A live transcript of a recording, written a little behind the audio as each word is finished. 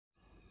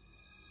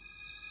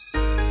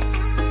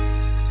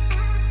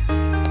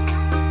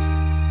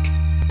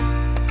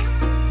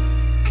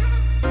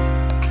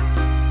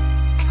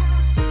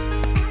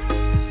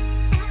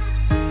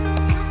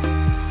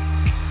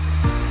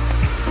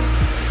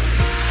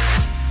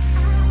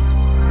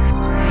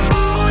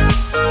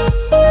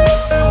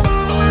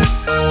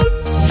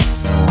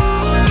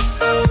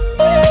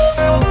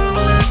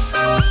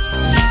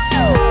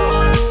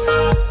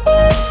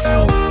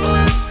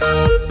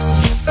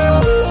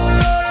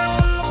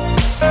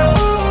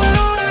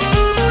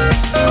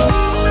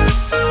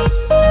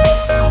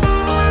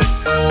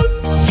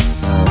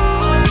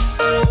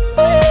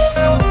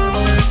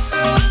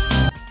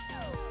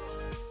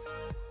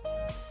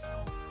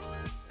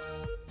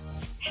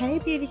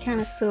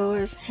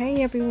Connoisseurs.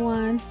 Hey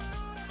everyone,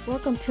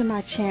 welcome to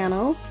my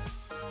channel.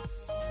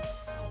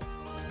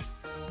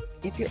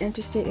 If you're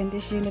interested in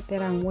this unit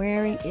that I'm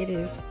wearing, it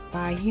is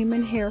by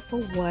Human Hair for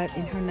What,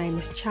 and her name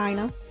is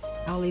China.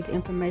 I'll leave the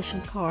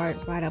information card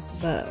right up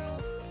above.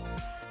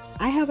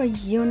 I have a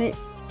unit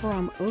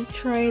from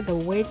Outre, the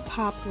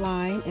Wigpop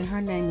line, and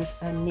her name is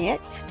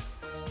Annette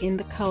in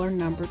the color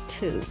number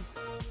 2.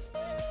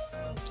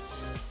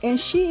 And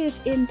she is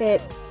in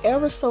that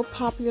ever so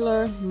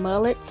popular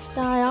mullet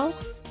style.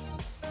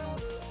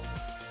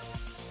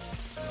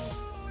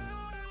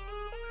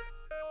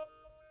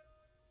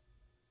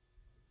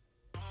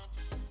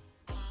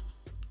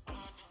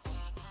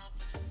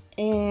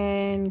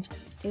 And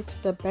it's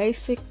the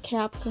basic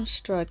cap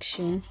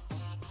construction.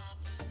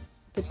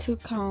 The 2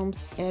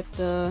 combs at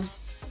the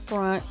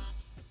front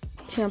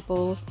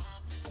temples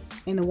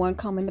and the 1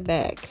 comb in the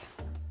back.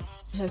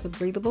 It has a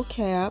breathable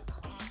cap.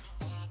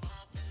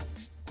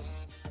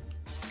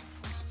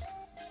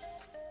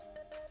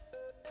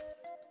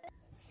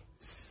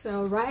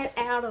 So right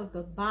out of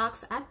the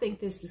box, I think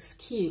this is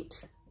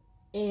cute,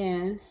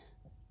 and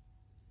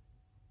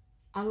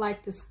I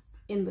like this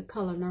in the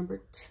color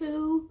number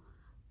 2.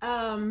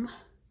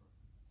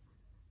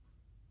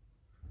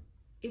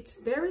 It's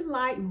very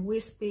light and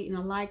wispy, and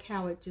I like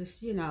how it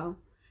just, you know,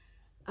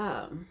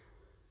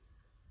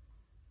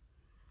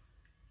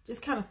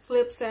 just kind of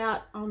flips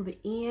out on the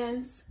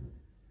ends.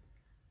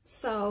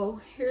 So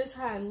here's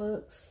how it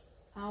looks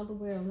all the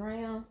way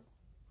around.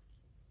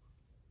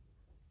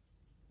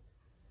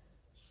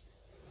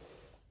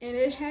 And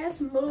it has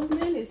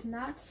movement, it's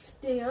not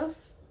stiff.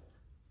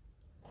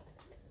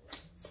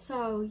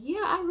 So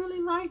yeah, I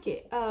really like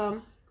it.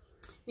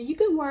 And you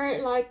can wear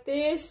it like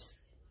this,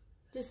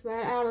 just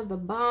right out of the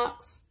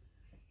box.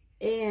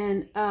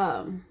 And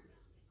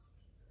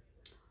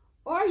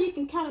or you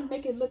can kind of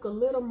make it look a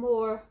little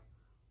more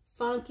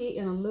funky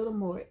and a little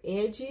more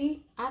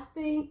edgy, I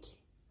think.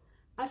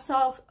 I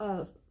saw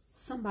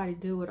somebody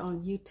do it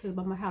on YouTube.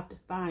 I'm gonna have to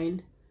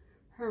find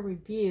her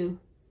review.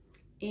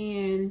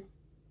 And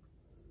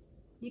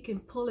you can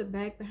pull it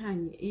back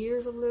behind your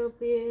ears a little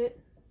bit.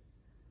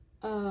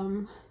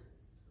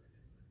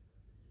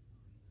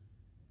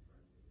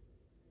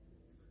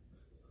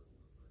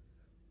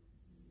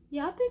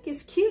 Yeah, I think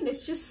it's cute, and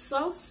it's just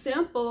so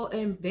simple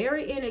and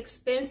very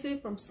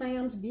inexpensive from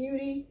Sam's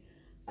Beauty.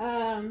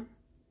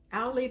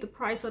 I'll leave the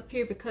price up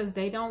here because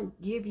they don't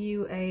give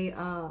you a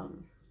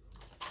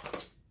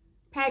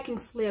packing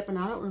slip, and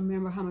I don't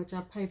remember how much I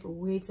paid for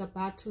wigs. I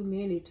bought too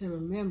many to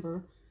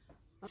remember.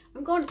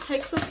 I'm going to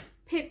take some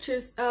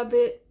pictures of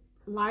it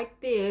like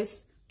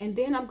this, and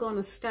then I'm going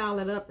to style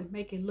it up and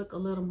make it look a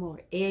little more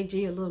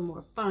edgy, a little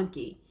more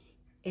funky,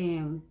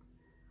 and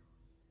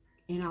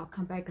I'll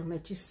come back and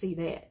let you see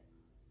that.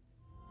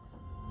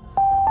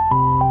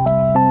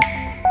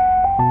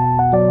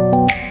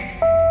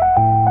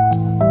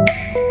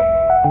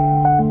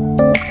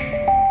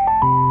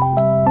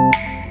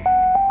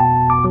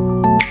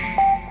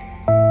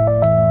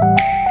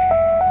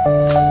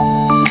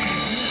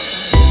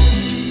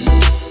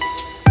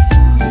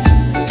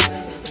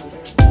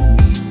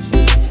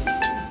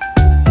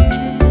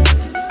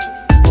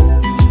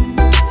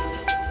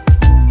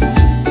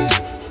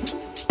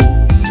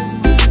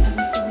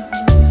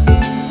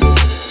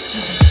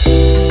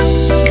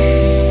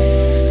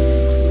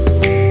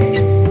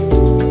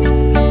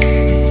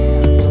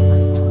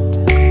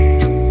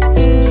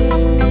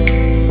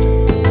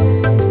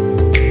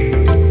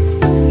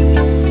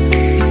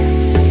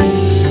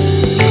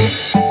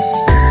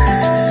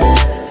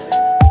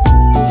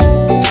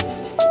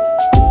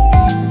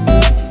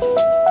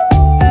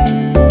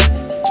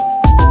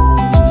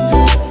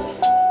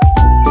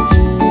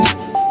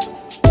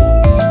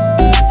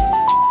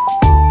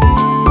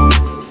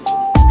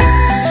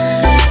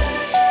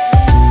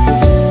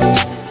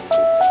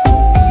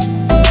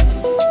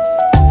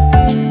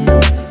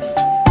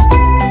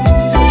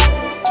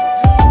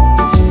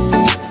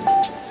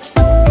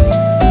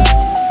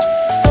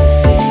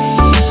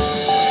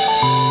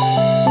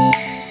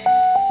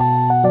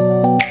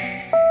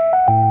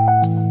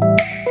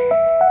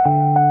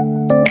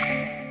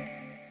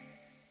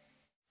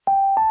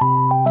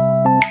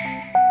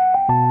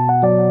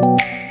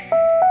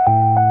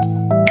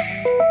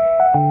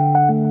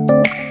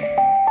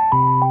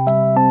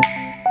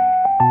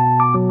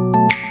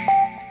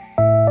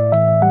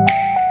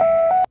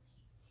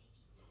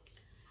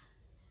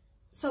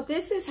 So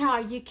this is how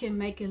you can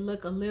make it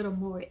look a little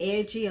more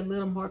edgy, a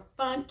little more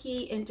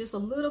funky, and just a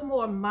little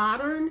more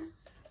modern,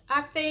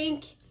 I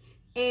think.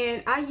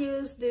 And I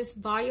use this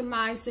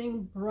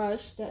volumizing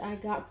brush that I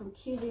got from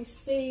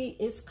QVC.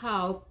 It's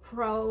called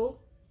Pro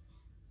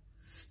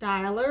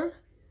Styler.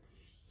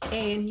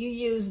 And you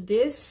use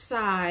this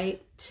side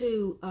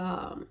to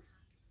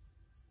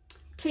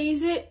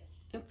tease it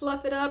and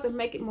fluff it up and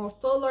make it more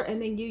fuller.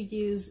 And then you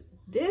use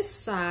this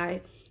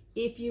side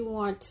if you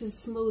want to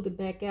smooth it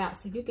back out.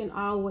 So you can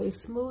always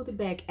smooth it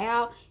back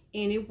out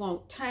and it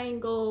won't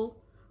tangle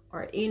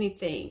or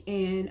anything.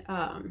 And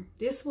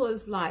this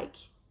was like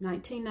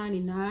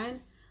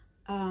 $19.99.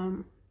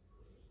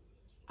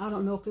 I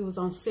don't know if it was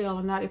on sale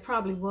or not. It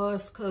probably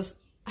was, because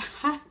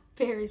I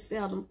very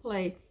seldom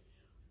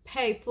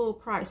pay full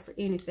price for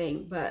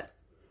anything. But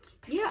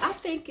yeah, I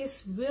think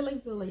it's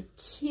really, really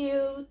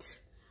cute.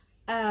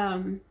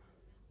 And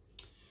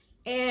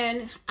I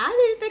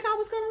didn't think I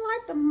was gonna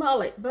like the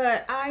mullet,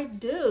 but I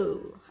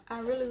do. I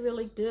really,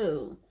 really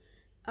do.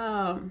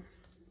 I'm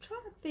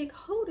trying to think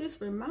who this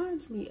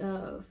reminds me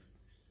of.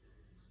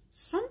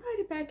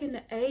 Somebody back in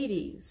the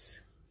 80s.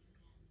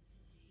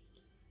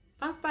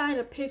 If I find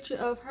a picture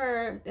of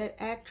her,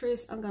 that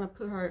actress, I'm gonna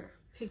put her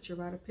picture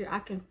right up here. I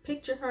can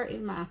picture her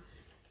in my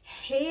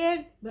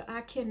head, but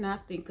I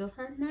cannot think of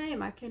her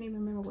name. I can't even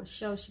remember what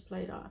show she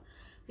played on.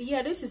 But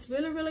yeah, this is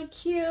really, really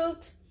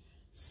cute.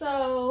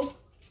 So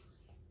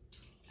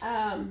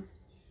gonna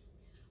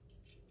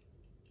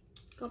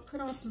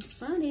put on some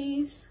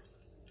sunnies.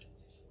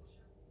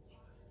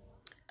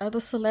 Of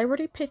the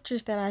celebrity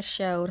pictures that I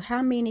showed,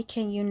 how many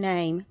can you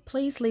name?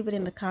 Please leave it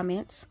in the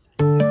comments.